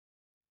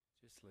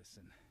Just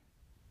listen.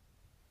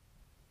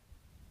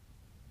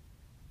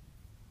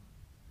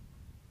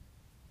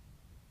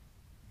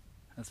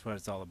 That's what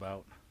it's all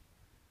about.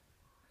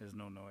 There's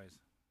no noise.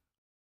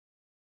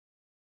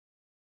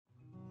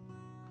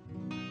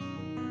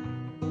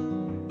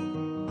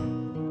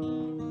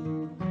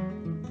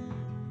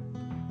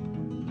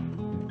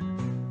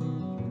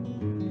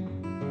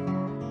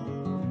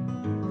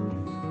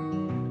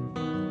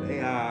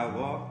 Day I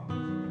walked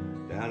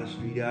down the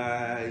street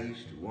I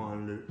used to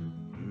wander,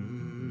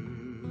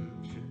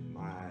 shook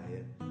my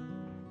head,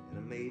 and I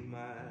made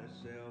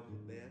myself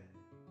a bet.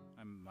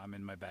 I'm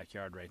in my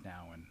backyard right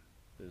now, and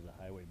there's a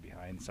highway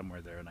behind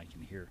somewhere there, and I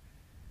can hear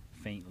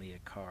faintly a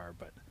car,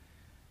 but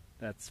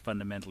that's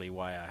fundamentally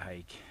why I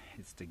hike.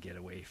 It's to get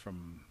away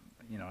from,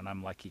 and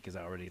I'm lucky because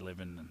I already live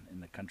in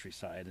the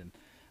countryside, and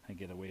I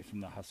get away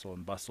from the hustle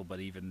and bustle, but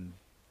even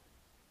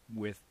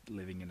with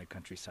living in the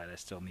countryside, I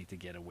still need to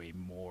get away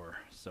more.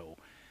 So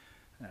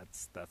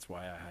that's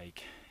why I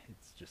hike.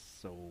 It's just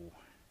so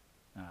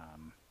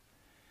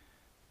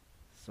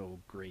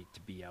great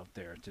to be out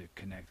there, to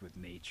connect with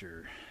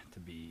nature,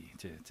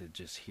 to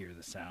just hear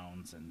the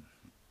sounds and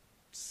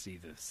see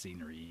the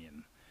scenery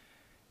and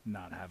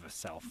not have a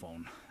cell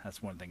phone.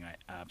 That's one thing I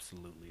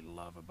absolutely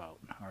love about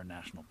our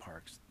national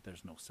parks.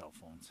 There's no cell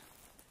phones.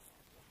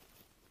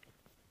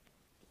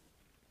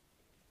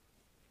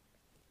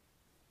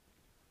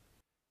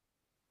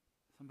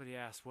 Somebody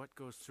asked what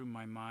goes through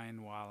my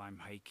mind while I'm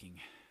hiking.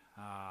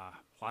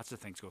 Lots of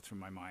things go through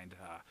my mind.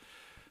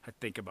 I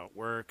think about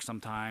work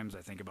sometimes. I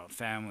think about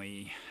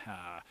family.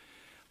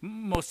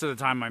 Most of the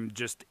time I'm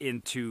just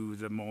into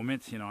the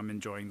moment. I'm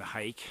enjoying the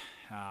hike.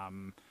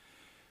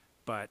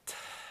 But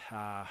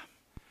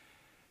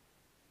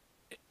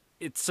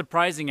it's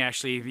surprising,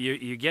 actually.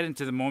 You get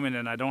into the moment,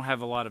 and I don't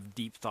have a lot of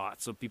deep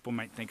thoughts. So people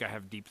might think I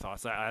have deep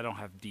thoughts. I don't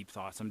have deep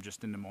thoughts. I'm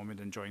just in the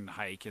moment enjoying the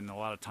hike. And a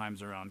lot of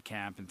times around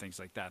camp and things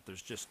like that,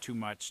 there's just too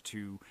much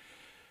to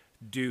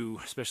do,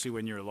 especially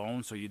when you're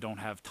alone, so you don't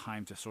have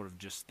time to sort of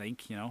just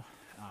think,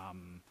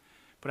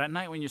 but at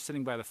night when you're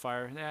sitting by the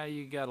fire,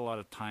 you got a lot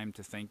of time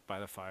to think by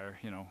the fire.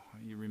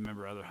 You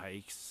remember other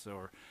hikes,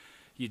 or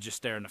you just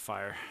stare in the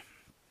fire.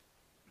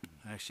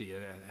 Actually,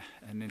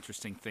 an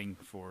interesting thing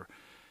for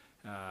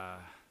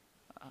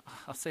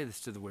I'll say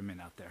this to the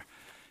women out there.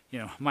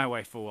 My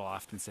wife will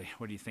often say,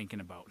 "What are you thinking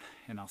about?"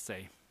 And I'll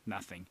say,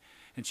 "Nothing,"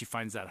 and she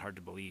finds that hard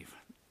to believe.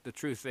 The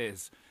truth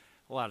is,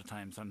 a lot of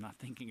times I'm not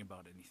thinking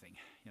about anything,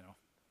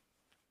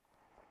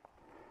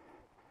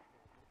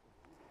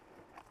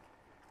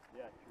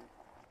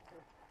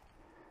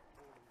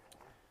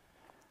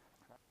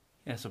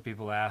 Yeah, so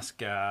people ask,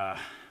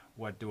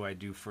 what do I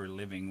do for a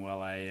living?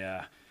 Well,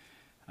 I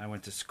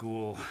went to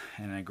school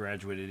and I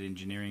graduated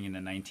engineering in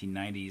the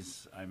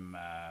 1990s. I'm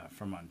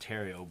from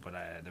Ontario, but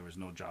there was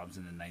no jobs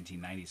in the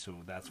 1990s,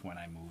 so that's when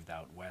I moved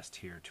out west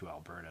here to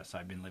Alberta. So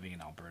I've been living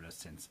in Alberta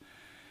since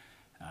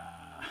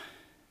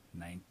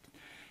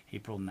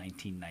April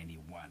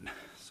 1991,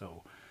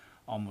 so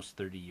almost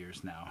 30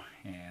 years now,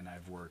 and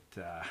I've worked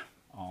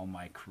all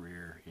my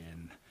career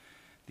in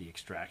the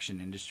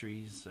extraction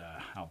industries.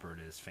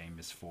 Alberta is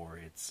famous for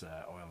its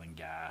oil and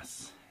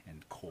gas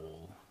and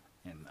coal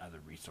and other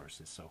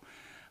resources. So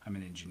I'm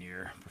an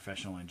engineer,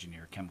 professional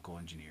engineer, chemical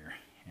engineer,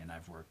 and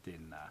I've worked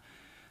in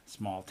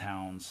small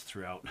towns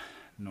throughout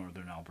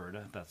northern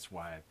Alberta. That's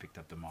why I picked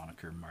up the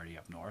moniker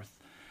Martyupnorth.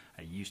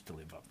 I used to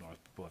live up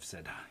north. People have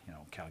said,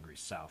 Calgary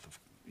South.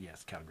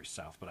 Yes, Calgary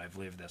South, but I've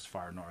lived as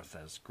far north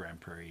as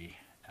Grand Prairie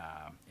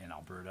in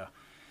Alberta.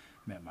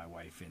 Met my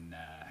wife in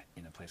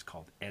a place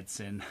called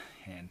Edson,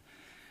 and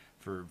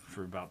for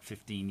about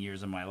 15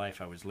 years of my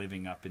life I was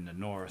living up in the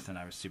north, and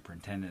I was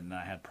superintendent, and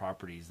I had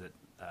properties that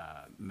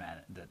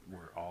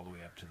were all the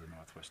way up to the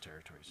Northwest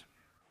Territories.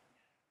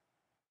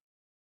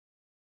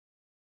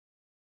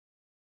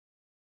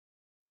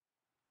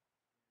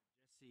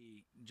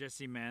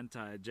 Jesse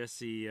Manta,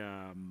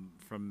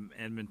 from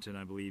Edmonton,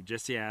 I believe.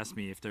 Jesse asked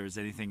me if there was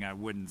anything I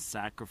wouldn't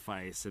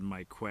sacrifice in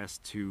my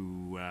quest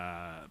to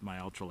my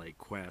ultralight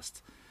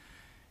quest.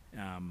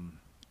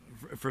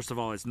 First of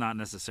all, it's not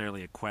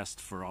necessarily a quest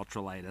for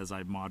ultralight. As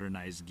I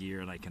modernize gear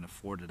and I can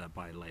afford it, I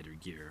buy lighter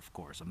gear. Of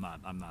course, I'm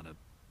not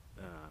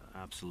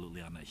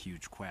absolutely on a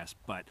huge quest,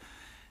 but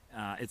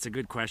it's a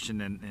good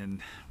question.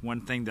 And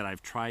one thing that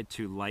I've tried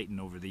to lighten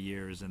over the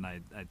years, and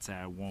I'd say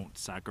I won't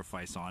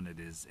sacrifice on it,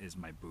 is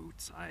my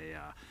boots.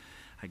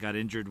 I got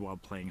injured while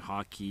playing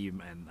hockey,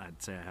 and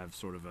I'd say I have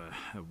sort of a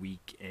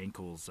weak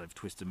ankles. I've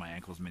twisted my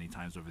ankles many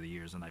times over the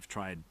years, and I've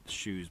tried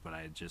shoes, but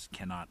I just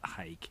cannot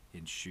hike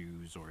in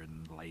shoes or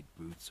in light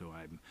boots. So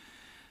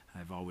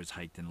I've always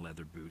hiked in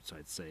leather boots.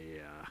 I'd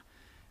say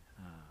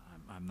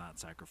I'm not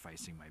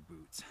sacrificing my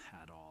boots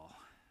at all.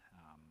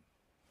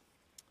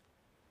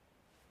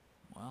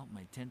 Well,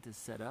 my tent is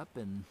set up,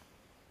 and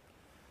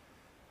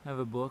I have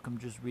a book. I'm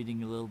just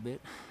reading a little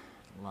bit,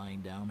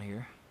 lying down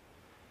here,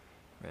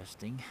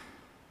 resting,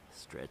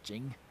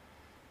 stretching.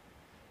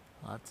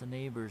 Lots of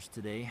neighbors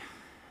today.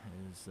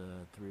 There's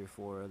 3 or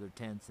 4 other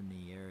tents in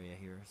the area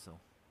here, so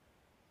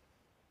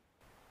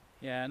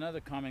Yeah, another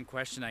common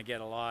question I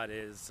get a lot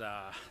is,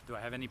 do I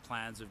have any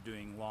plans of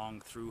doing long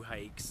through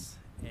hikes?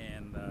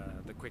 And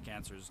the quick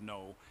answer is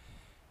no.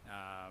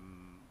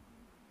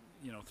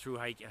 You know,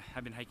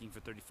 I've been hiking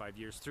for 35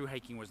 years. Through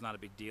hiking was not a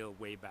big deal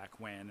way back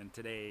when, and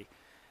today,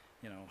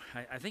 you know,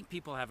 I think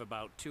people have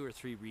about 2 or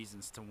 3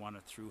 reasons to want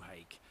to through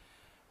hike.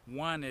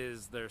 One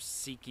is they're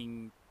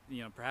seeking,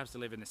 you know, perhaps they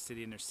live in a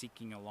city and they're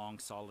seeking a long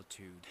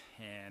solitude,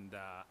 and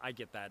I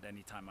get that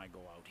anytime I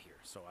go out here.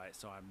 So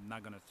I'm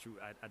not gonna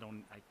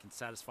I can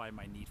satisfy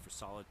my need for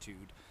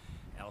solitude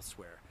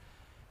elsewhere.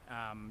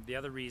 The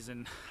other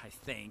reason, I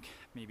think,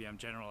 maybe I'm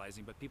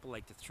generalizing, but people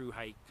like to through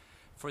hike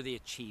for the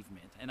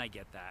achievement, and I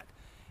get that.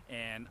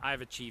 And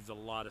I've achieved a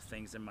lot of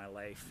things in my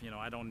life. You know,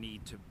 I don't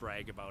need to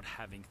brag about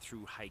having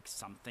through hiked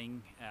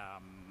something.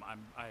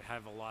 I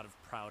have a lot of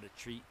proud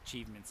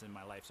achievements in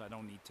my life, so I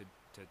don't need to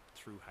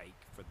through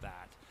hike for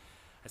that.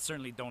 I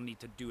certainly don't need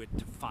to do it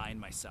to find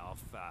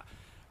myself.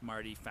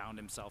 Marty found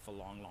himself a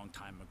long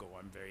time ago.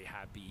 I'm very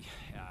happy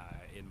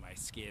in my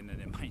skin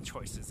and in my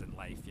choices in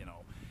life. You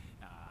know,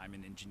 I'm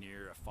an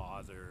engineer, a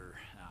father.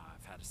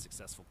 I've had a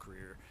successful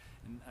career,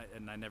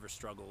 and I never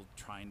struggled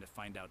trying to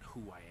find out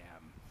who I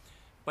am.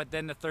 But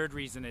then the third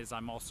reason is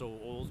I'm also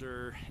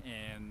older,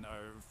 and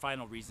our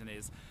final reason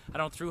is I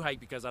don't through hike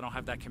because I don't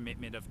have that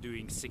commitment of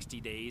doing 60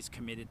 days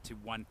committed to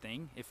one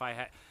thing. If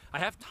I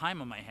have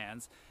time on my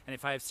hands, and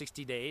if I have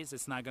 60 days,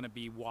 it's not going to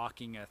be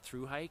walking a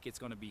through hike. It's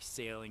going to be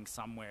sailing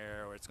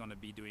somewhere, or it's going to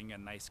be doing a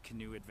nice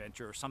canoe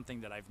adventure or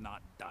something that I've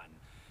not done.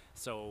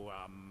 So,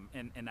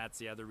 and that's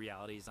the other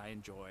reality is I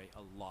enjoy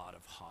a lot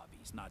of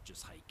hobbies, not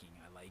just hiking.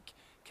 I like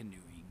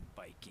canoeing,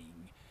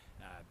 biking,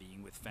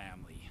 being with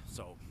family.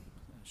 So,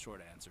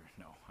 short answer,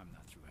 no, I'm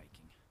not through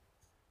hiking.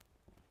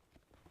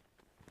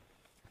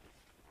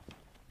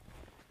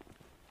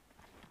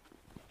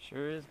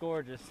 Sure is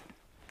gorgeous.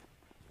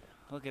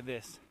 Look at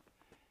this.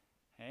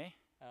 Hey?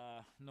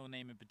 No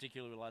name in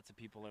particular, lots of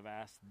people have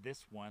asked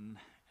this one,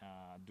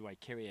 do I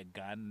carry a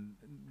gun?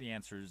 The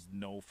answer is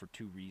no, for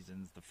 2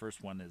 reasons. The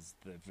first one is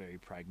the very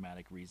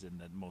pragmatic reason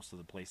that most of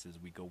the places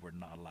we go, we're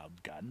not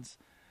allowed guns.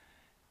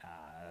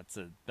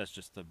 That's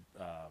just the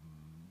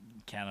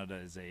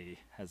Canada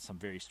has some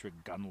very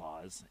strict gun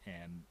laws,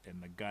 and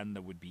the gun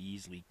that would be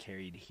easily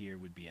carried here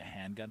would be a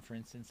handgun, for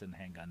instance, and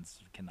handguns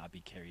cannot be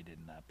carried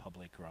in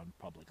public or on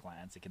public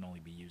lands. It can only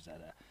be used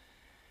at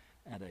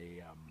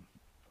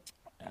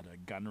a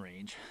gun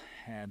range.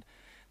 And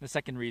the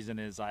second reason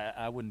is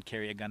I wouldn't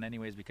carry a gun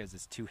anyways because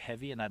it's too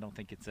heavy, and I don't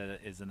think it's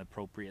an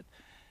appropriate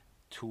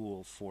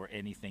tool for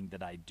anything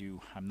that I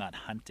do. I'm not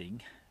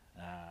hunting.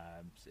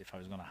 If I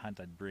was going to hunt,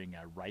 I'd bring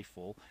a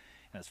rifle.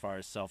 And as far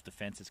as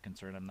self-defense is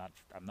concerned,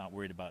 I'm not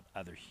worried about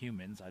other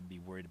humans. I'd be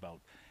worried about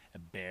a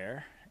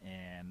bear,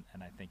 and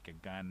I think a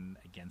gun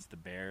against the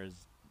bear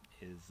is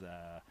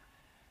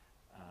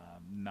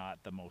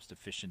not the most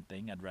efficient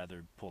thing. I'd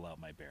rather pull out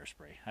my bear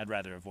spray. I'd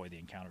rather avoid the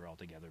encounter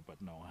altogether.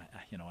 But no,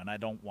 and I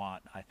don't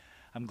want.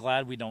 I'm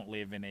glad we don't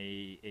live in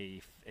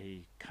a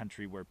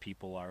country where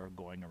people are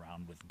going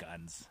around with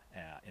guns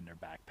in their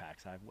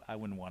backpacks. I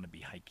wouldn't want to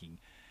be hiking.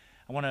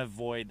 I want to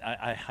avoid.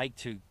 I hike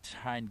to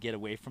try and get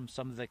away from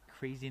some of the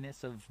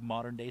craziness of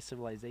modern day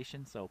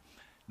civilization. So,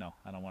 no,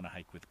 I don't want to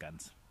hike with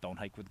guns. Don't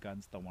hike with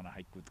guns. Don't want to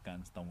hike with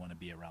guns. Don't want to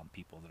be around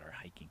people that are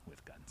hiking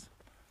with guns.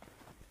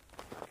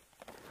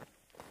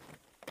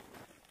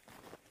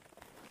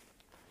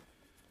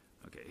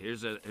 Okay,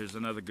 here's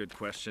another good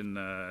question.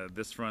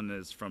 This one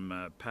is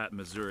from Pat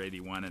Mazur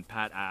 81, and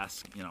Pat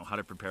asks, how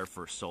to prepare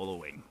for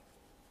soloing.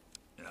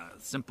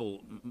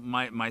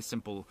 My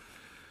simple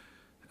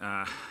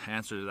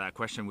answer to that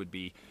question would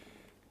be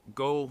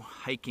go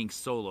hiking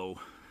solo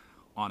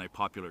on a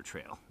popular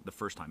trail the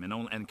first time,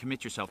 and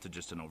commit yourself to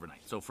just an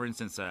overnight. So for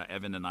instance,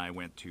 Evan and I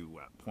went to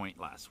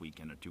Point last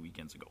weekend or 2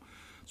 weekends ago.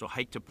 So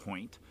hike to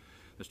Point.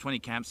 There's 20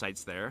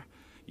 campsites there.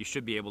 You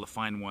should be able to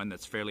find one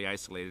that's fairly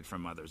isolated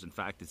from others. In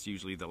fact, it's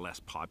usually the less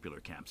popular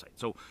campsite.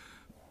 So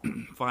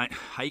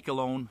hike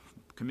alone,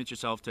 commit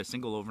yourself to a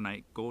single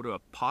overnight, go to a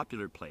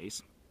popular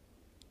place,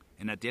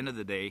 and at the end of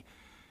the day,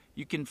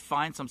 you can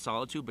find some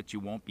solitude, but you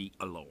won't be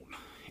alone.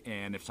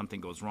 And if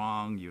something goes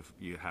wrong,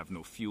 you have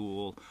no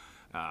fuel,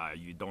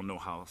 you don't know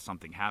how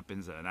something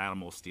happens, an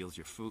animal steals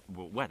your food,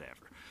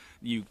 whatever.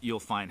 You'll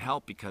find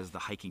help because the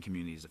hiking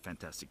community is a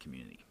fantastic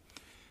community.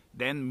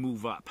 Then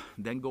move up.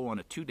 Then go on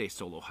a 2-day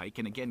solo hike,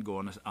 and again go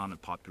on a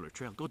popular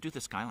trail. Go do the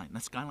Skyline.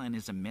 The Skyline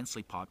is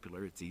immensely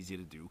popular. It's easy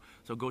to do.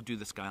 So go do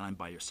the Skyline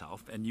by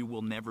yourself, and you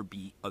will never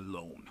be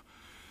alone.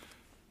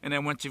 And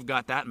then once you've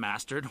got that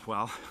mastered,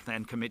 well,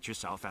 then commit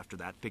yourself after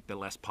that. Pick the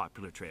less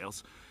popular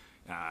trails.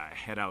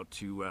 Head out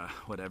to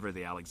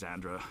the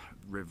Alexandra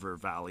River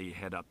Valley.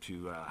 Head up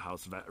to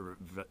House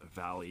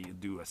Valley.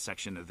 Do a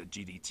section of the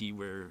GDT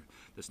where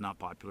it's not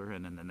popular,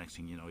 and then the next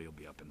thing you know, you'll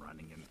be up and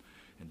running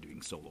and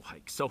doing solo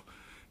hikes. So,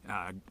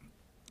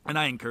 and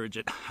I encourage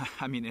it.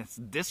 I mean, it's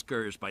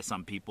discouraged by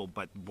some people,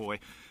 but boy,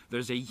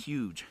 there's a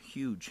huge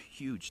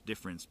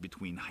difference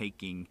between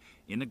hiking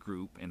in a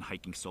group and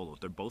hiking solo.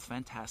 They're both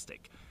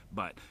fantastic,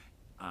 but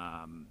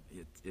I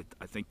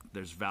think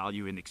there's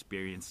value in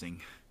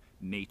experiencing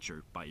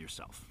nature by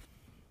yourself.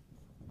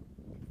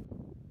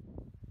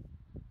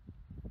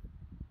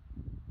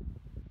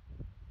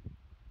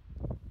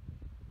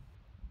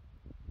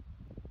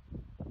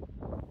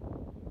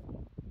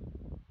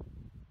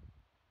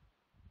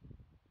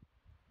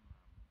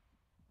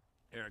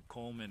 Eric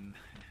Coleman,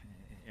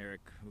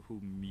 Eric,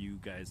 whom you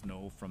guys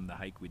know from the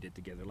hike we did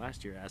together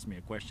last year, asked me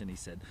a question.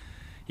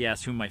 He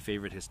asked who my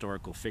favorite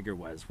historical figure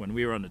was. When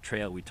we were on the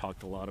trail, we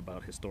talked a lot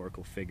about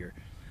historical figure.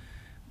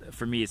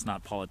 For me, it's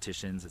not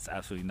politicians. It's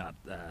absolutely not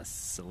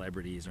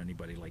celebrities or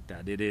anybody like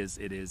that. It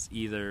is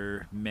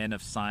either men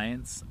of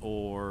science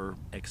or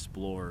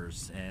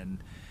explorers.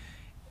 And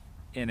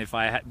if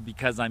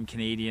because I'm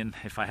Canadian,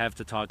 if I have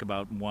to talk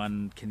about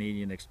one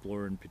Canadian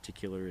explorer in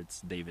particular,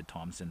 it's David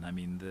Thompson. I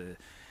mean,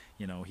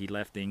 he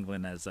left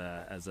England as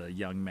a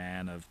young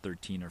man of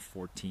 13 or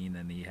 14,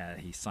 and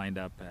he signed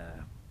up.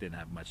 Didn't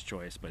have much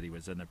choice, but he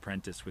was an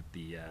apprentice with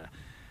the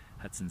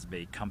Hudson's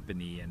Bay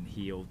Company, and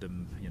he owed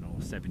them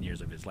 7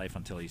 years of his life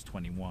until he's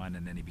 21,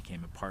 and then he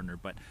became a partner.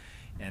 But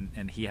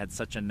and he had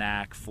such a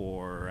knack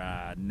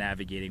for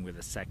navigating with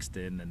a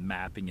sextant and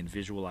mapping and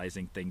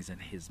visualizing things in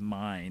his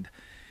mind,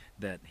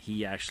 that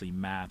he actually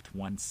mapped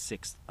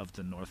 1/6 of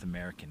the North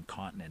American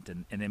continent.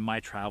 And in my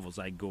travels,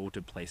 I go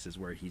to places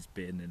where he's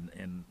been,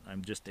 and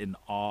I'm just in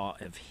awe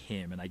of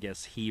him. And I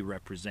guess he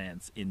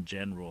represents, in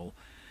general,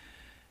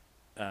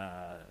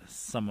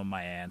 some of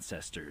my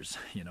ancestors,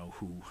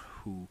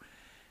 who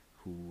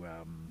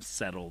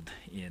settled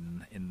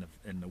in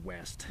the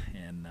west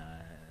and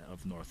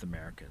of North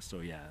America. So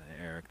yeah,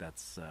 Eric,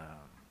 that's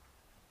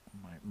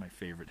my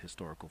favorite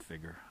historical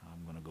figure.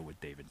 I'm going to go with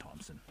David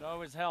Thompson. It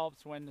always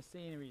helps when the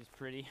scenery is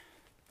pretty.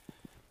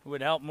 It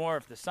would help more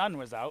if the sun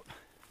was out,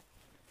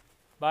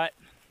 but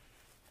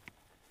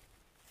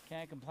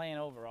can't complain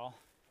overall.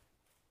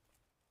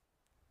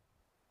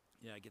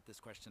 Yeah, I get this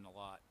question a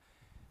lot.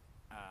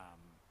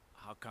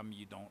 How come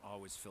you don't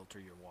always filter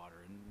your water?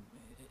 And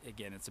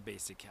again, it's a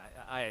basic.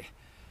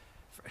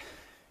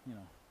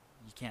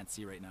 You can't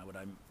see right now,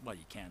 but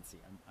you can see.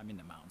 I'm in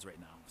the mountains right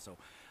now, so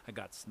I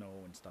got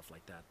snow and stuff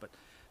like that. But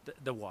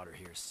the water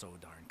here is so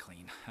darn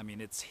clean. I mean,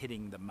 it's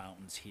hitting the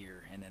mountains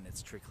here, and then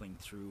it's trickling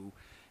through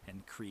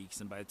and creeks,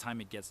 and by the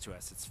time it gets to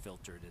us, it's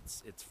filtered.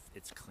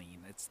 It's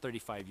clean. It's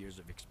 35 years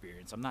of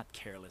experience. I'm not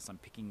careless. I'm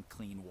picking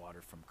clean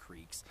water from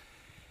creeks.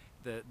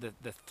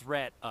 The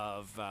threat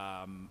of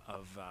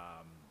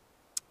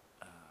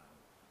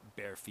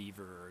bear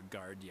fever or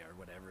Giardia or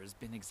whatever has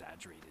been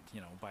exaggerated,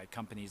 by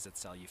companies that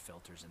sell you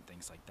filters and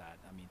things like that.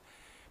 I mean,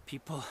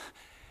 people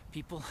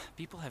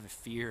have a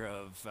fear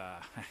of.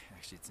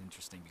 Actually, it's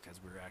interesting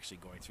because we're actually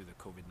going through the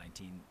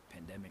COVID-19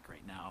 pandemic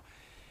right now,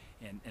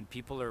 and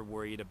people are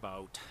worried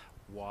about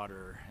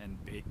water and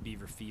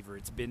beaver fever.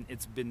 It's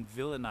been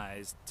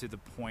villainized to the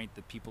point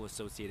that people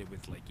associate it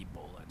with like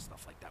Ebola and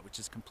stuff like that, which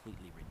is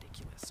completely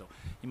ridiculous. So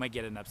you might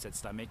get an upset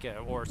stomach,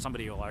 or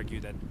somebody will argue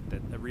that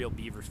a real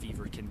beaver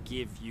fever can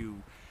give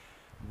you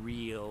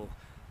real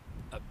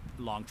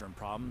long-term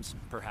problems,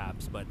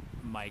 perhaps. But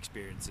my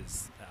experience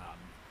is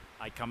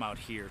I come out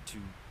here to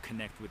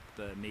connect with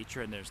the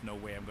nature, and there's no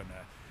way I'm going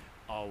to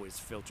always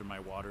filter my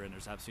water, and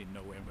there's absolutely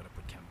no way I'm going to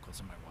put chemicals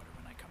in my water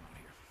when I come out here.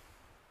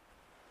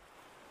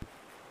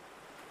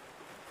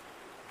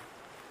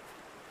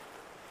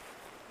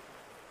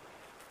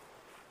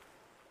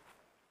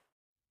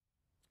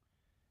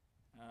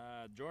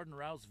 Jordan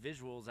Rouse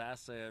Visuals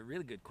asks a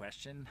really good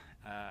question.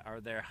 Are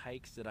there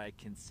hikes that I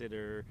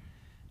consider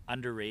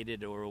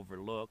underrated or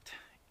overlooked?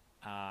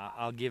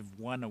 I'll give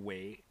one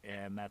away,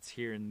 and that's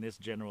here in this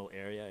general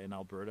area in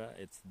Alberta.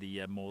 It's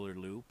the Molar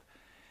Loop.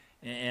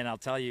 And I'll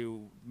tell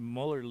you,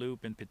 Molar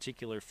Loop in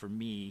particular for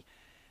me,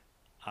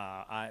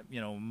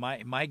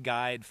 my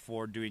guide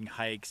for doing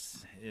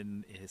hikes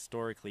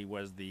historically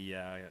was the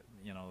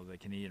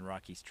Canadian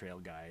Rockies Trail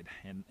Guide,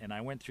 and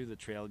I went through the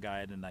trail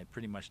guide, and I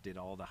pretty much did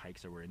all the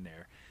hikes that were in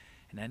there,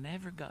 and I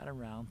never got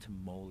around to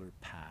Molar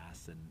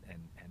Pass,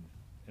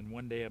 and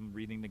one day I'm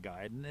reading the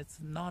guide, and it's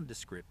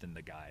nondescript in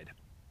the guide,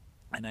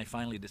 and I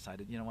finally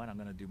decided, you know what, I'm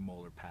going to do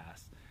Molar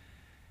Pass,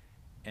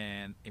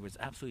 and it was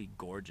absolutely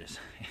gorgeous.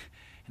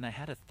 And I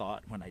had a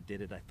thought when I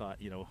did it. I thought,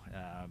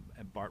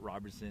 Bart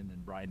Robertson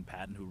and Brian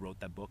Patton, who wrote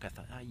that book, I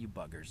thought, you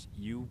buggers.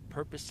 You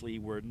purposely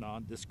were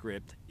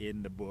nondescript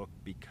in the book,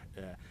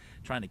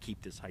 trying to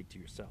keep this hike to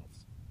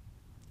yourselves.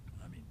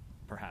 I mean,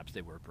 perhaps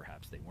they were,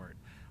 perhaps they weren't.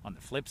 On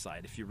the flip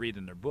side, if you read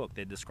in their book,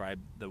 they describe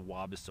the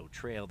Wabiso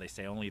Trail. They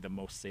say only the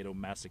most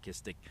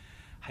sadomasochistic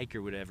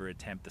hiker would ever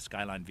attempt the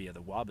skyline via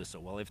the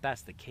Wabiso. Well, if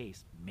that's the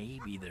case,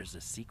 maybe there's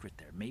a secret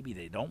there. Maybe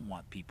they don't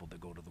want people to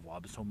go to the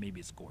Wabiso. Maybe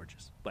it's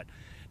gorgeous. But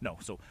no,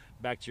 so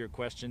back to your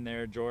question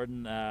there,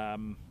 Jordan.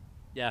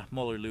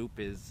 Molar Loop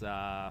is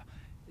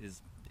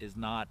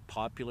not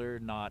popular,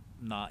 not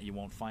you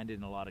won't find it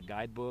in a lot of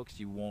guidebooks.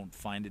 You won't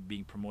find it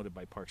being promoted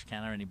by Parks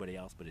Canada or anybody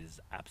else, but it is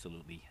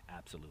absolutely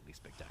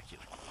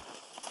spectacular.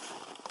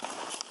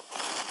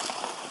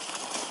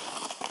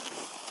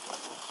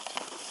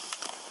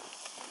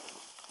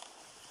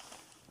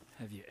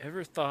 Have you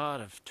ever thought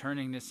of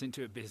turning this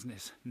into a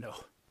business? No,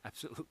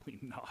 absolutely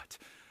not.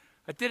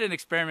 I did an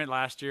experiment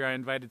last year. I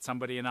invited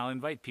somebody, and I'll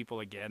invite people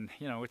again.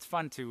 You know, it's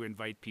fun to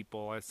invite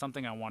people. It's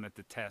something I wanted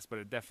to test, but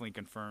it definitely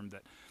confirmed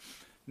that,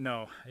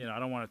 no, you know, I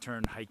don't want to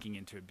turn hiking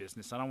into a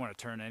business. I don't want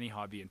to turn any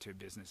hobby into a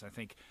business. I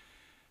think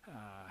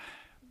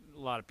a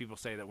lot of people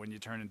say that when you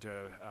turn into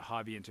a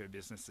hobby into a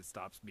business, it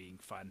stops being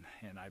fun,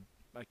 and I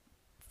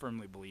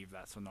firmly believe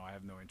that. So no, I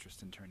have no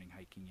interest in turning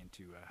hiking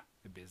into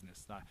a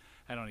business.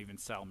 I don't even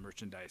sell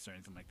merchandise or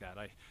anything like that.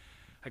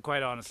 I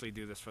quite honestly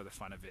do this for the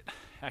fun of it.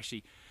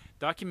 Actually,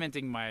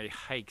 documenting my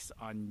hikes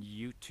on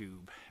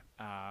YouTube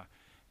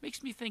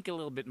makes me think a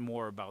little bit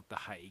more about the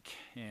hike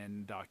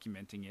and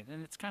documenting it,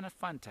 and it's kind of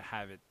fun to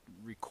have it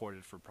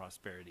recorded for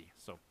prosperity.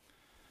 So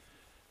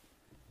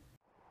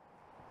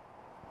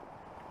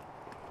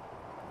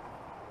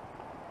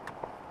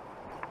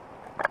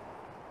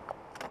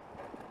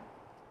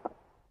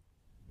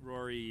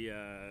Rory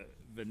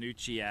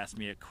Vanucci asked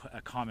me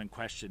a common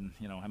question,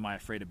 you know, am I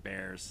afraid of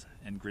bears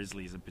and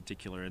grizzlies in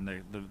particular?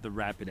 And the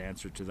rapid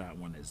answer to that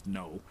one is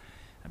no.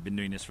 I've been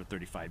doing this for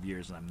 35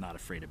 years, and I'm not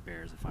afraid of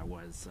bears. If I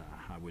was,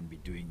 I wouldn't be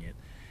doing it.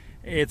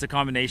 It's a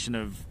combination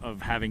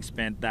of having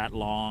spent that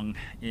long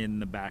in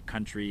the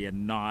backcountry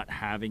and not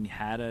having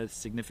had a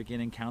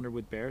significant encounter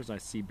with bears. I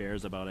see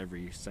bears about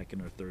every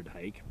second or third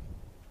hike.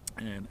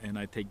 And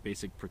I take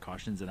basic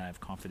precautions, and I have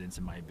confidence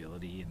in my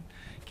ability and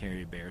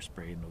carry a bear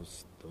spray and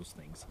those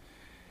things.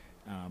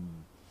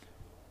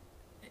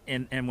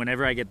 And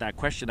whenever I get that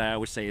question, I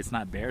always say it's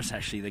not bears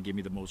actually that give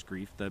me the most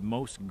grief. The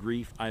most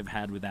grief I've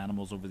had with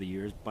animals over the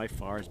years by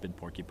far has been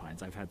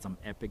porcupines. I've had some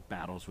epic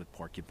battles with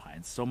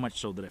porcupines, so much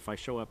so that if I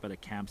show up at a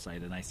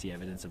campsite and I see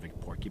evidence of a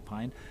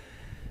porcupine,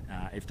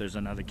 if there's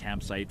another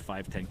campsite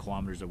 5-10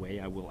 kilometers away,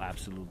 I will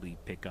absolutely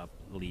pick up,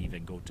 leave,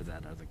 and go to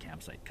that other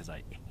campsite because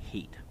I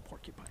hate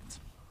porcupines.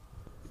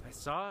 I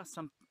saw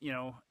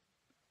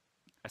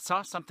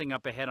something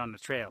up ahead on the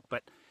trail,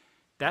 but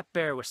that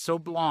bear was so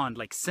blonde,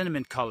 like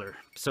cinnamon color.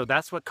 So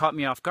that's what caught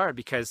me off guard,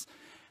 because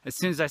as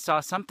soon as I saw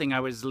something,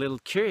 I was a little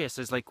curious.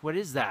 I was like, what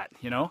is that?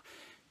 You know,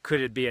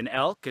 could it be an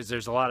elk? Because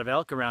there's a lot of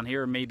elk around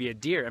here, or maybe a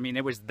deer. I mean,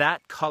 it was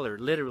that color.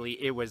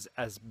 Literally, it was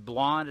as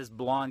blonde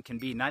can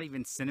be. Not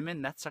even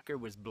cinnamon. That sucker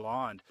was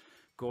blonde.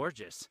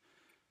 Gorgeous.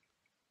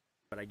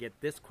 But I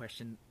get this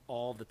question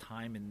all the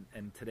time,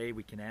 and today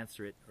we can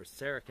answer it, or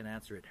Sarah can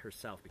answer it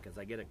herself, because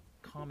I get a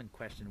common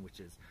question, which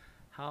is,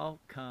 how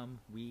come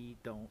we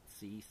don't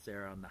see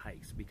Sarah on the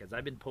hikes? Because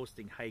I've been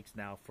posting hikes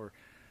now for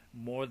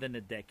more than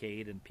a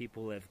decade, and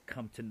people have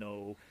come to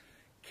know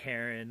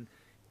Karen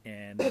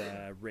and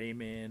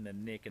Raymond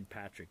and Nick and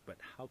Patrick. But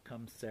how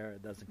come Sarah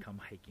doesn't come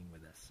hiking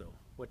with us? So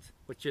what's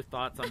your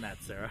thoughts on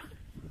that, Sarah?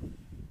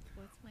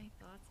 What's my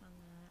thoughts on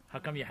that? How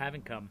come you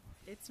haven't come?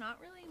 It's not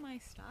really my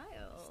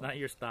style. It's not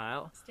your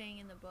style? Staying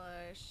in the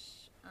bush,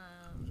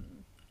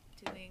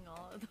 doing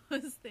all of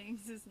those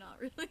things is not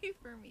really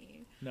for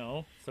me.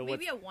 No? So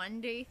maybe a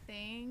one-day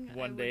thing I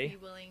would be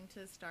willing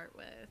to start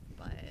with,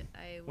 but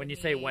I would When you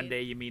say one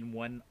day, you mean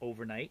one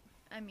overnight?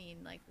 I mean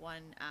like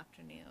one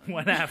afternoon.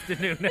 One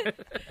afternoon.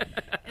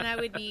 And I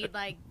would need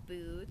like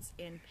boots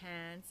and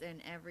pants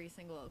and every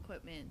single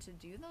equipment to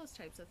do those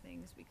types of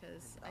things,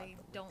 because I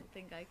don't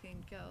think I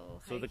can go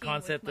hiking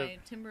with my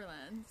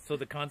Timberlands. So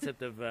the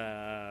concept of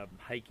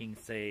hiking,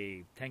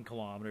 say, 10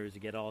 kilometers, you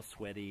get all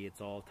sweaty,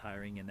 it's all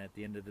tiring, and at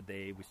the end of the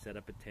day, we set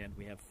up a tent,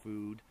 we have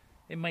food.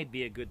 It might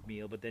be a good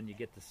meal, but then you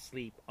get to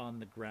sleep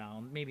on the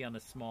ground, maybe on a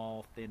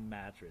small, thin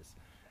mattress.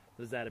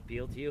 Does that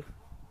appeal to you?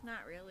 Not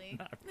really.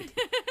 Not really.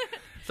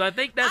 So I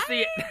think that's I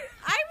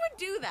would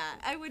do that.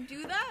 I would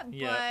do that,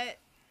 yeah.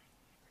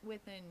 But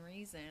within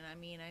reason. I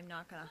mean, I'm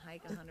not going to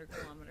hike 100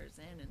 kilometers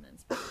in and then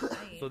spend the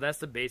night. So that's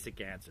the basic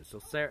answer.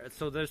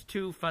 So there's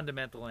two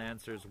fundamental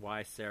answers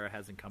why Sarah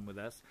hasn't come with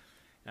us.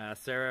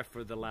 Sarah,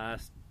 for the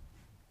last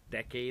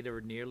decade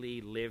or nearly,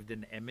 lived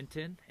in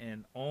Edmonton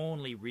and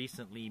only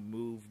recently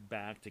moved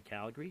back to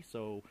Calgary.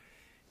 So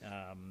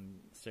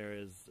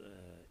Sarah's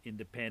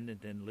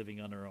independent and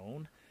living on her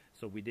own.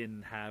 So we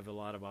didn't have a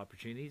lot of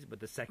opportunities. But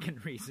the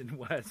second reason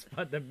was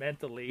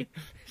fundamentally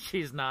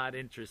she's not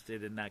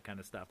interested in that kind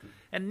of stuff.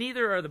 And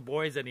neither are the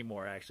boys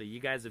anymore, actually.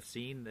 You guys have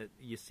seen that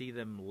you see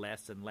them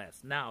less and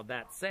less. Now,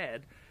 that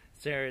said,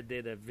 Sarah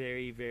did a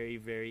very, very,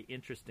 very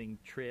interesting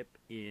trip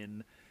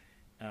in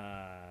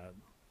a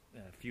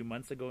few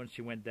months ago, and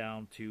she went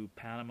down to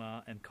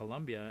Panama and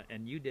Colombia,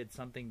 and you did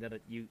something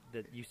that you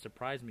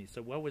surprised me.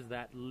 So what was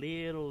that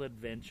little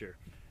adventure?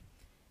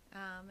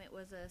 It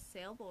was a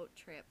sailboat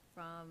trip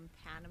from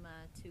Panama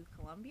to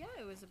Colombia.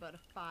 It was about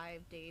a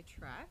 5-day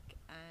trek,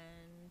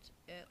 and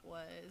it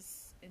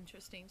was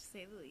interesting to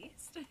say the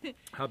least.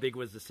 How big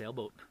was the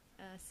sailboat?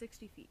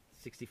 60 feet.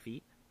 60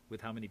 feet?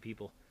 With how many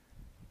people?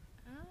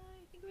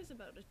 I think it was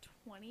about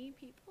 20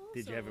 people.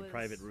 Did you have a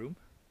private room?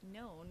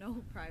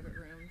 No private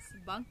rooms.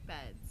 Bunk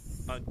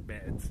beds. Bunk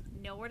beds.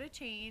 Nowhere to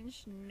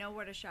change,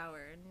 nowhere to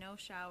shower. No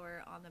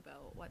shower on the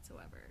boat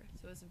whatsoever.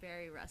 So it was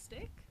very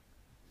rustic.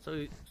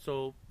 So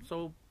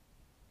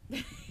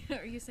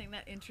Are you saying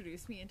that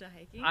introduced me into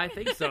hiking? I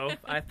think so.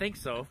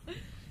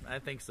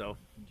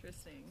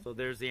 Interesting. So So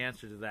there's the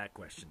answer to that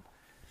question.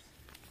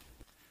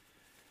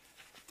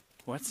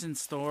 What's in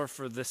store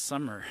for this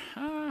summer?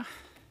 Well,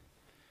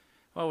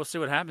 we'll see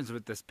what happens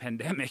with this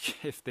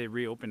pandemic if they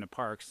reopen the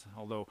parks.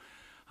 Although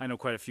I know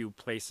quite a few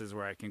places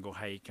where I can go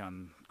hike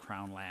on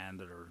Crown land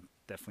that are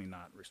definitely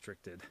not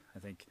restricted. I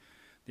think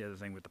the other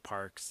thing with the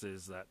parks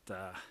is that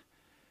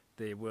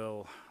they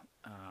will,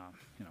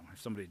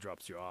 if somebody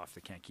drops you off,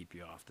 they can't keep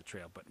you off the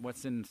trail. But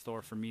what's in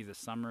store for me this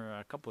summer?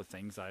 A couple of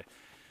things. I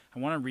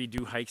want to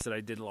redo hikes that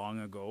I did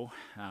long ago.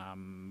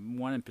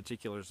 One in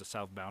particular is the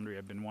South Boundary.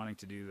 I've been wanting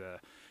to do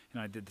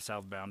I did the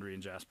South Boundary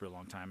in Jasper a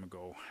long time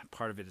ago.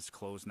 Part of it is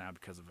closed now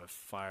because of a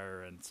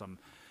fire and some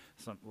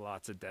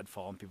lots of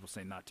deadfall, and people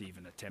say not to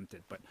even attempt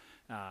it. But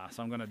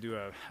so I'm going to do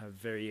a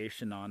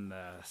variation on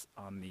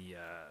the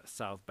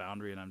South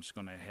Boundary, and I'm just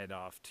going to head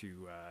off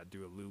to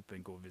do a loop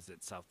and go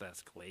visit South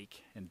Esk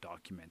Lake and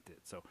document it.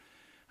 So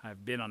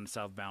I've been on the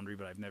South Boundary,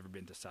 but I've never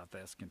been to South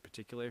Esk in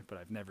particular, but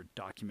I've never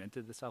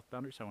documented the South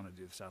Boundary, so I want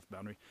to do the South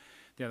Boundary.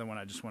 The other one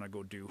I just want to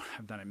go do,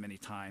 I've done it many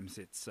times,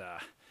 it's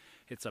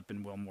up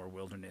in Wilmore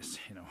Wilderness,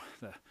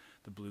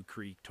 the Blue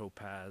Creek,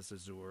 Topaz,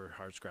 Azure,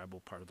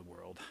 Hardscrabble part of the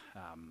world.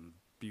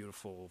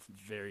 Beautiful,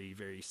 very,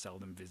 very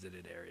seldom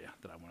visited area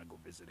that I want to go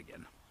visit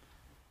again.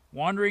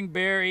 Wandering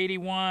Bear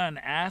 81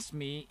 asked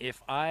me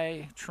if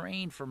I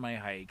train for my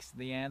hikes.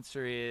 The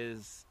answer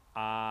is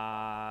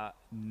no,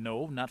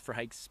 not for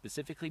hikes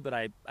specifically, but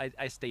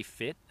I stay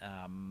fit.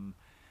 I'm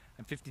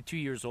 52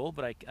 years old,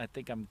 but I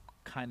think I'm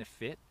kind of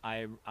fit.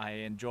 I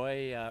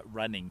enjoy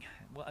running.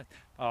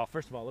 Well,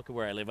 first of all, look at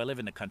where I live. I live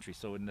in the country,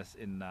 so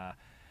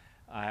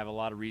I have a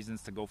lot of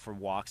reasons to go for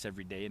walks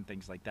every day and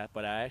things like that,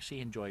 but I actually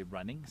enjoy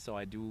running, so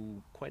I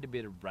do quite a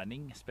bit of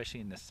running, especially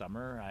in the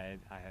summer.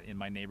 In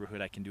my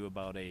neighborhood, I can do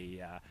about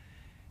a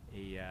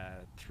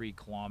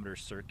 3-kilometer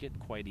circuit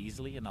quite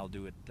easily, and I'll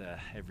do it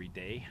every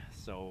day.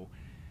 So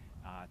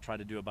try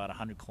to do about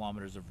 100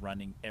 kilometers of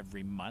running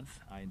every month.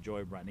 I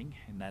enjoy running,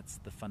 and that's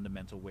the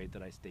fundamental way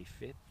that I stay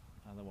fit.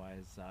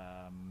 Otherwise,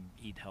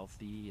 eat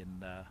healthy,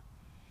 and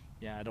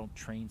I don't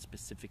train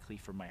specifically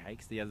for my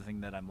hikes. The other thing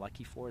that I'm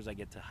lucky for is I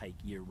get to hike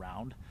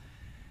year-round.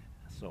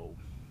 So,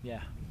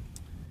 yeah.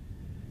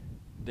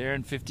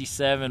 Darren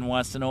 57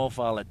 wants to know if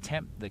I'll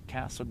attempt the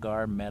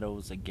Castleguard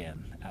Meadows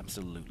again.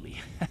 Absolutely.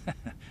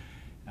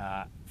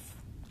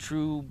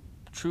 True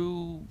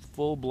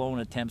full-blown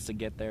attempts to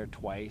get there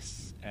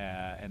twice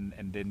and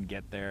didn't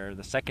get there.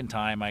 The second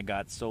time I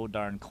got so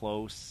darn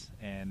close,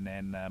 and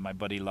then my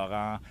buddy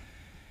Laurent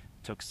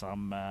took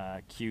some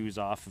cues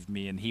off of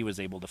me, and he was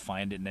able to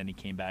find it, and then he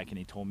came back and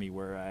he told me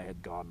where I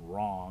had gone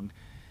wrong.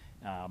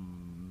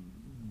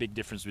 Big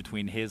difference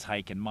between his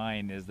hike and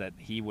mine is that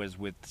he was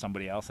with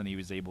somebody else and he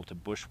was able to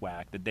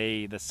bushwhack.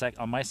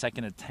 On my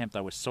second attempt,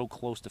 I was so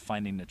close to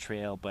finding the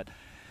trail, but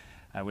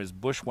I was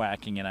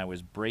bushwhacking and I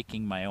was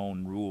breaking my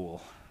own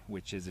rule,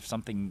 which is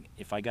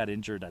if I got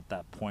injured at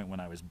that point when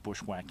I was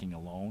bushwhacking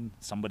alone,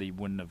 somebody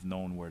wouldn't have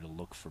known where to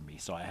look for me,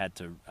 so I had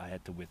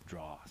to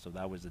withdraw. So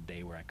that was a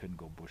day where I couldn't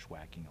go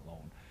bushwhacking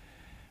alone.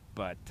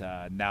 But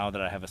now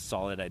that I have a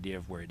solid idea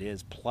of where it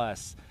is,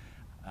 plus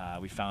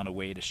we found a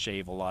way to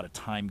shave a lot of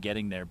time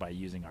getting there by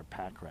using our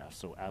pack raft.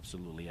 So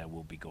absolutely, I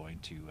will be going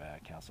to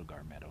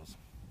Castleguard Meadows.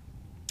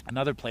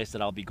 Another place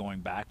that I'll be going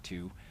back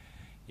to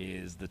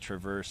is the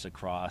traverse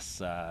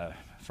across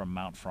from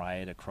Mount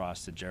Fried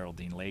across the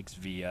Geraldine Lakes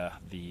via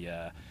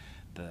the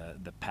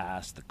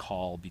pass, the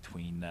call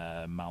between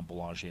Mount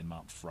Boulanger and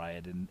Mount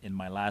Fried. And in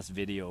my last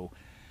video,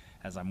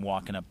 as I'm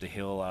walking up the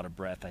hill out of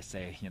breath, I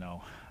say,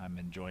 I'm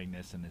enjoying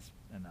this, and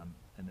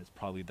it's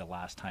probably the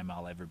last time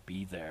I'll ever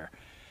be there.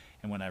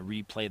 And when I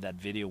replay that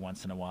video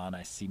once in a while and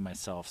I see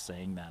myself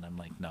saying that, I'm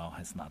like, no,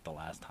 it's not the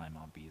last time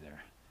I'll be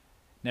there.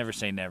 Never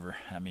say never.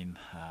 I mean,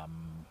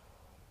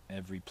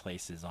 every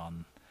place is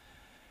on.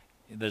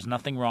 There's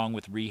nothing wrong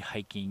with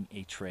re-hiking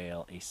a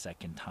trail a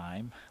second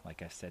time.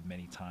 Like I said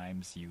many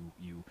times,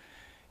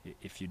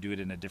 if you do it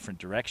in a different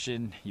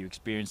direction, you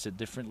experience it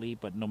differently.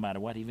 But no matter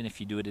what, even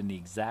if you do it in the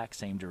exact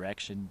same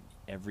direction,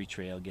 every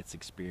trail gets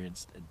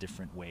experienced a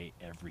different way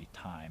every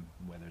time.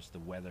 Whether it's the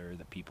weather,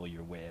 the people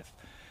you're with,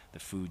 the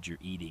food you're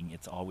eating,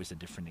 it's always a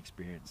different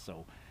experience.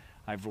 So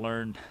I've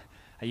learned,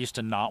 I used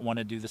to not want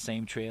to do the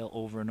same trail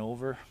over and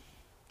over.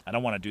 I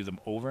don't want to do them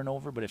over and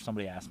over, but if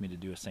somebody asked me to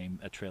do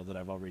a trail that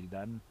I've already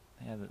done,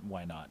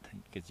 why not?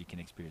 Because you can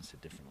experience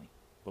it differently.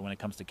 But when it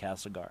comes to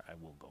Castleguard, I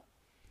will go.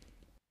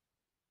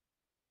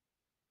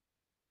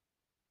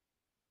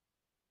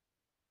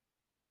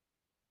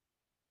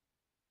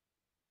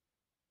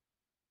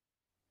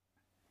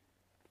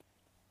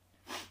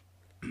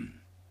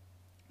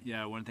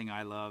 Yeah, one thing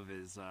I love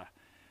is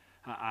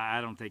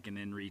I don't take an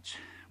InReach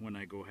when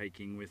I go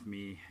hiking with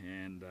me,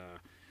 and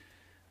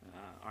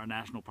our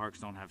national parks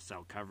don't have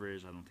cell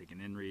coverage. I don't take an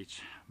InReach.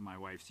 My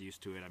wife's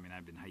used to it. I mean,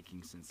 I've been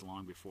hiking since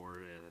long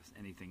before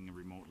anything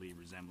remotely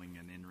resembling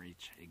an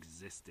InReach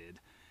existed,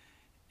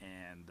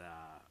 and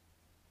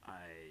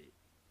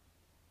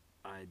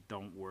I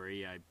don't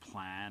worry. I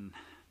plan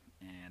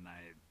and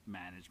I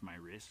manage my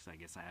risks. I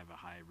guess I have a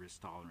high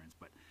risk tolerance,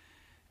 but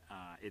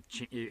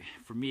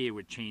for me, it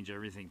would change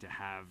everything to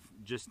have,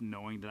 just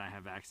knowing that I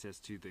have access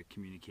to the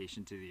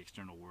communication to the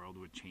external world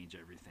would change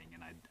everything,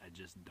 and I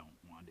just don't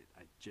want it.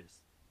 I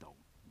just don't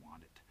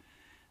want it.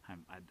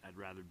 I'd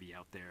rather be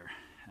out there,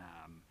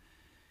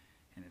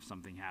 and if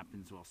something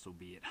happens, well, so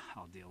be it.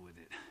 I'll deal with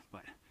it.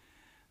 But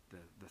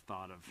the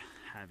thought of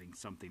having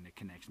something that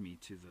connects me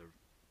to the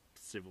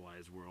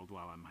civilized world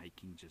while I'm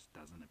hiking just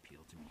doesn't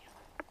appeal to me.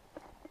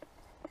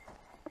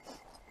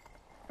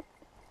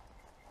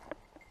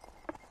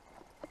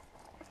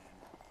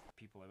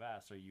 People have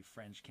asked, are you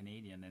French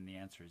Canadian? And the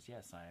answer is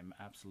yes, I am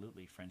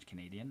absolutely French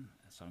Canadian.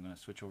 So I'm going to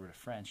switch over to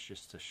French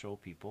just to show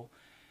people.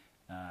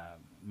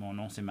 Mon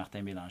nom c'est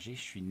Martin Bélanger.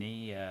 Je suis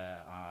né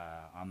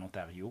en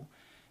Ontario.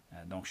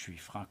 Donc je suis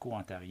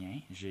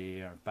franco-ontarien.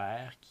 J'ai un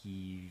père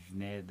qui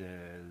venait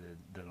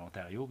de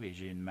l'Ontario et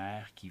j'ai une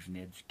mère qui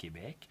venait du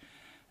Québec.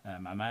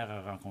 Ma mère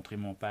a rencontré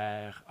mon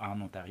père en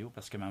Ontario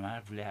parce que ma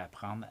mère voulait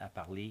apprendre à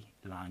parler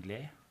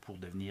l'anglais pour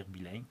devenir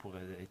bilingue, pour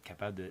être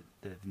capable de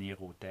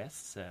devenir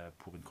hôtesse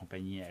pour une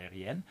compagnie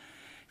aérienne.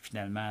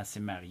 Finalement, elle s'est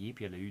mariée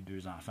puis elle a eu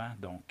 2 enfants.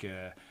 Donc,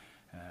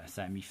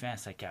 ça a mis fin à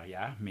sa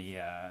carrière. Mais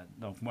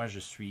donc, moi, je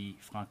suis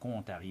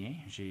franco-ontarien.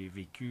 J'ai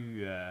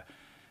vécu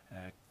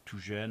tout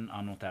jeune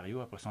en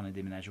Ontario. Après ça, on a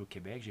déménagé au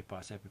Québec. J'ai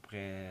passé à peu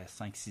près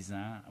 5-6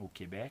 ans au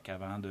Québec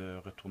avant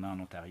de retourner en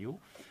Ontario.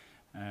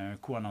 Un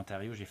coup en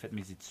Ontario, j'ai fait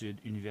mes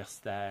études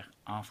universitaires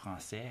en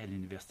français à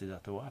l'Université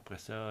d'Ottawa. Après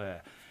ça,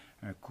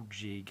 un coup que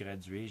j'ai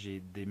gradué, j'ai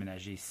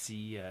déménagé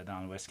ici dans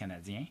l'Ouest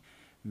canadien.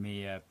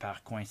 Mais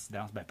par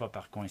coïncidence, pas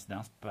par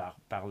coïncidence,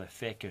 par le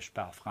fait que je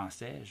parle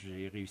français,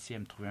 j'ai réussi à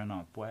me trouver un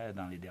emploi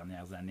dans les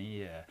dernières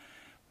années.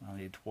 Dans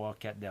les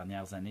 3-4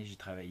 dernières années, j'ai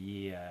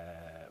travaillé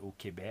au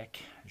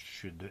Québec.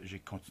 J'ai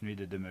continué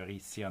de demeurer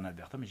ici en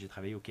Alberta, mais j'ai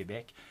travaillé au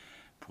Québec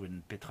pour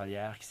une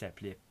pétrolière qui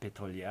s'appelait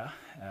Petrolia.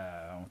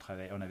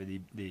 On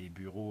avait des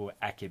bureaux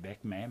à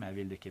Québec même, à la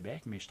ville de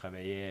Québec, mais je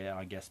travaillais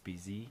en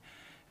Gaspésie,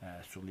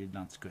 sur l'île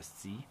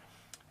d'Anticosti.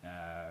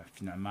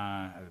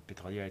 Finalement,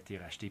 Petrolia a été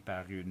racheté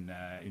par une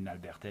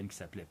Albertaine qui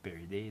s'appelait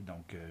Perry Day,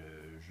 donc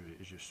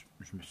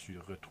je me suis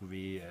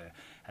retrouvé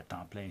à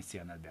temps plein ici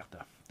en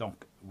Alberta.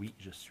 Donc oui,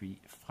 je suis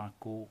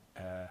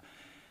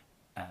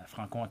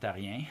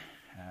franco-ontarien.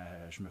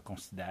 Je me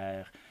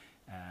considère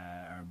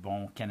un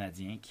bon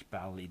Canadien qui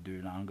parle les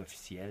 2 langues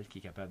officielles, qui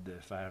est capable de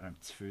faire un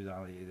petit feu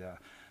dans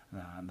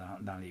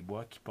les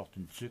bois, qui porte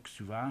une tuque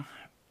souvent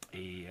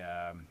et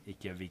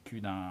qui a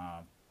vécu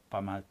dans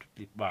pas mal toutes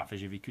les... Bon, en fait,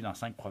 j'ai vécu dans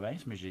 5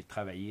 provinces, mais j'ai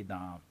travaillé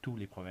dans toutes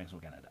les provinces au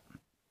Canada.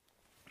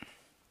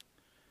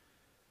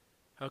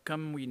 How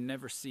come we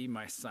never see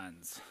my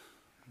sons?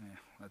 Yeah,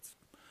 that's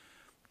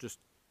just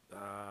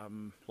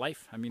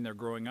life. I mean, they're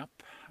growing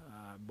up.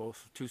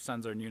 Both 2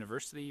 sons are in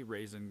university,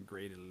 Ray's in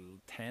grade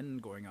 10,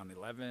 going on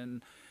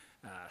 11.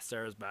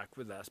 Sarah's back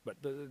with us,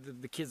 but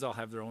the kids all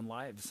have their own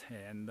lives,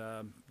 and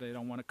they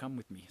don't want to come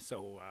with me.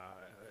 So,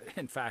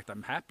 in fact,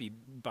 I'm happy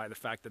by the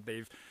fact that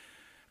they've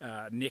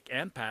Nick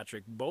and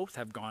Patrick both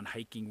have gone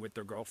hiking with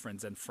their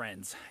girlfriends and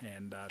friends,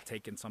 and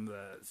taken some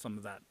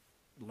of that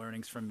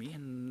learnings from me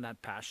and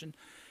that passion.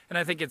 And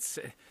I think it's,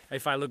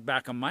 if I look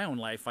back on my own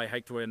life, I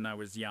hiked when I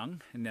was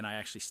young, and then I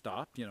actually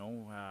stopped,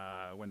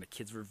 when the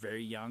kids were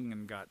very young,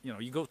 and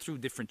you go through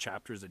different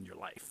chapters in your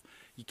life.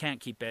 You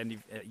can't keep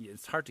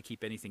it's hard to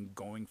keep anything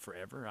going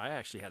forever. I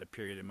actually had a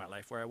period in my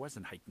life where I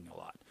wasn't hiking a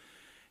lot.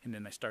 And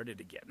then I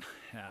started again,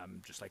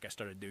 just like I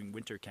started doing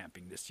winter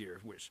camping this year,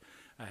 which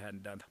I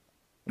hadn't done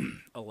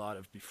a lot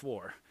of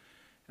before.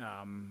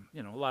 A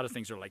lot of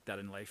things are like that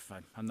in life.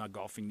 I'm not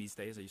golfing these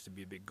days. I used to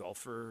be a big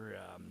golfer.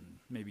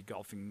 Maybe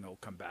golfing will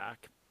come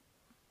back.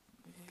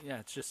 Yeah,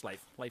 it's just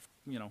life. Life,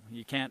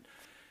 you can't,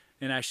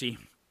 and actually,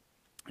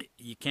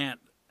 you can't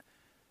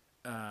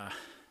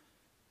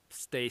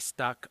stay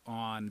stuck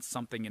on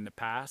something in the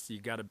past. You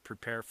got to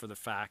prepare for the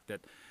fact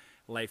that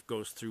life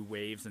goes through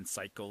waves and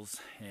cycles,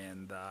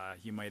 and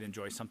you might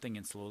enjoy something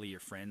and slowly your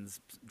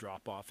friends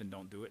drop off and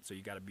don't do it. So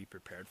you got to be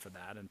prepared for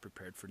that and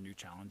prepared for new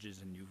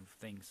challenges and new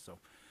things. So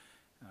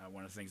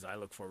one of the things I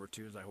look forward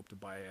to is I hope to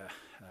buy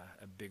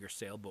a bigger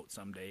sailboat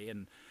someday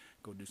and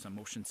go do some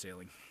ocean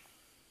sailing.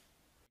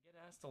 I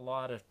get asked a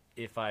lot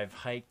if I've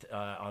hiked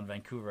on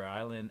Vancouver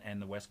Island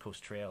and the West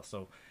Coast Trail.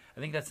 So I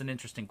think that's an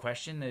interesting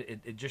question.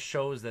 It just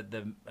shows that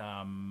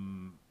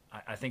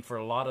I think for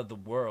a lot of the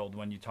world,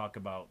 when you talk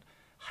about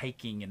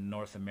hiking in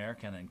North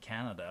America and in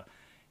Canada,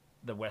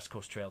 the West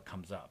Coast Trail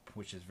comes up,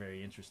 which is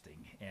very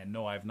interesting. And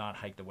no, I've not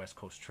hiked the West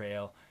Coast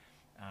Trail.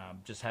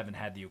 Just haven't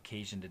had the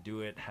occasion to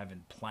do it,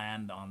 haven't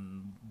planned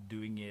on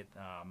doing it.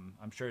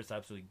 I'm sure it's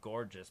absolutely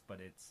gorgeous,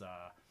 but it's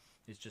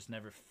just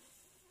never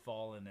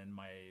fallen in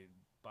my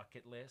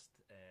bucket list.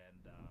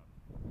 And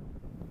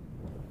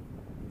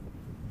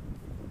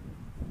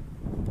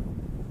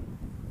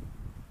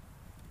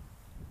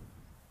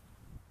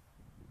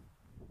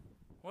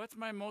what's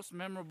my most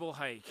memorable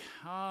hike?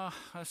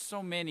 There's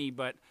so many,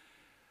 but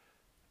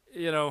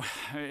You know,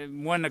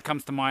 one that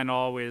comes to mind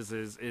always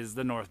is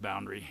the North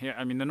Boundary. Yeah,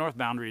 I mean, the North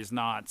Boundary is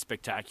not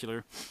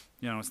spectacular.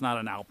 You know, it's not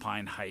an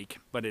alpine hike,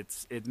 but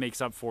it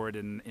makes up for it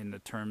in the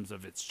terms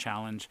of its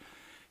challenge,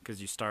 because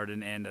you start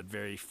and end at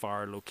very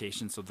far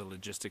locations, so the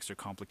logistics are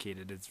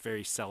complicated. It's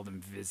very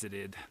seldom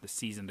visited. The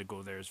season to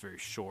go there is very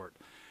short.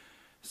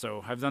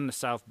 So I've done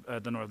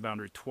the North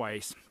Boundary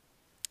twice.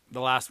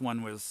 The last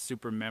one was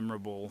super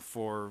memorable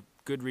for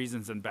good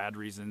reasons and bad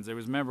reasons. It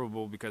was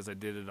memorable because I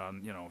did it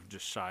on, you know,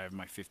 just shy of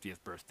my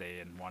 50th birthday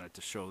and wanted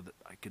to show that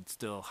I could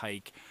still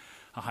hike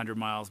 100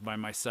 miles by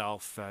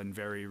myself in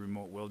very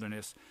remote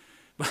wilderness.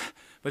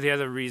 But the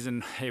other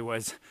reason, it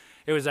was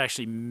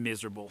actually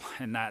miserable,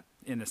 and that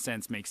in a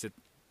sense makes it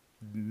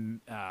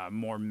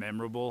more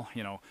memorable.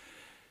 You know,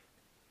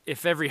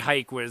 if every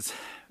hike was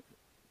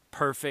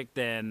perfect,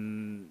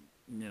 then,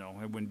 you know,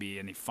 it wouldn't be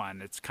any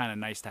fun. It's kind of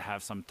nice to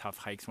have some tough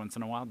hikes once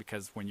in a while,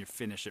 because when you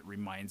finish, it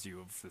reminds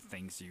you of the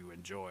things you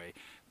enjoy,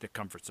 the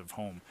comforts of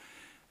home.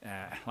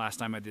 Last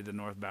time I did the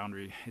North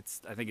Boundary,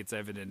 I think it's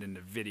evident in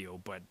the video,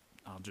 but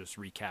I'll just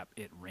recap.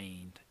 It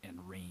rained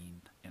and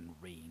rained and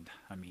rained.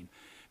 I mean,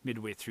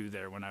 midway through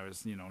there, when I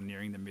was, you know,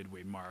 nearing the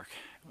midway mark,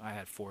 I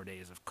had 4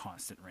 days of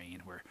constant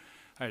rain where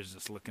I was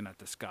just looking at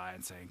the sky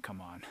and saying,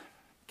 come on,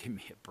 give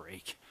me a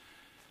break.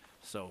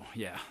 So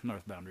yeah,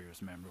 North Boundary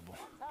was memorable.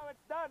 That's how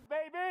it's done,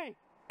 baby!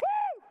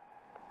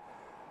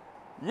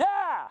 Woo!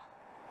 Yeah!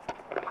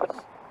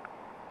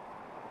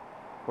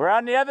 We're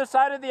on the other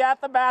side of the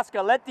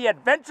Athabasca. Let the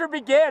adventure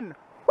begin!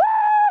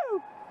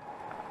 Woo!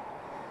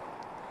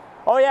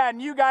 Oh yeah,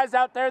 and you guys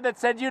out there that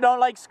said you don't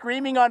like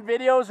screaming on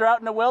videos or out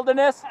in the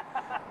wilderness,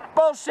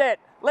 bullshit!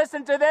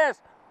 Listen to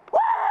this! Woo!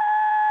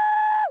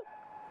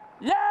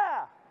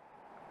 Yeah!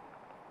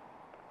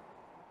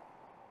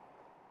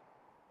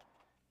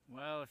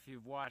 Well, if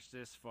you've watched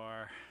this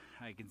far,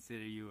 I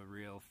consider you a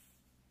real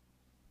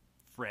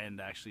friend,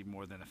 actually,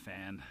 more than a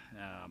fan.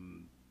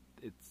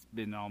 It's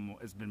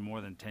been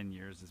more than 10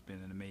 years. It's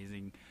been an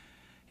amazing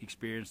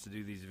experience to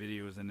do these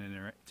videos and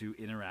to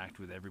interact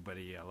with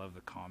everybody. I love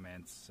the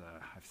comments.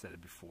 I've said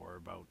it before,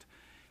 about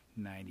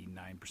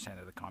 99%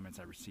 of the comments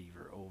I receive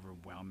are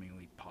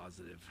overwhelmingly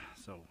positive.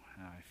 So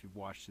if you've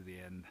watched to the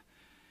end,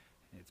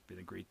 it's been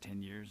a great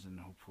 10 years, and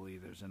hopefully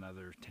there's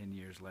another 10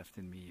 years left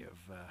in me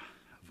of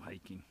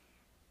hiking.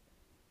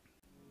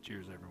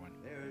 Cheers, everyone.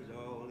 There's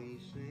all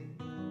these things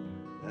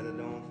that I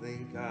don't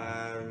think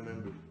I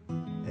remember.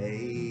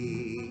 Hey.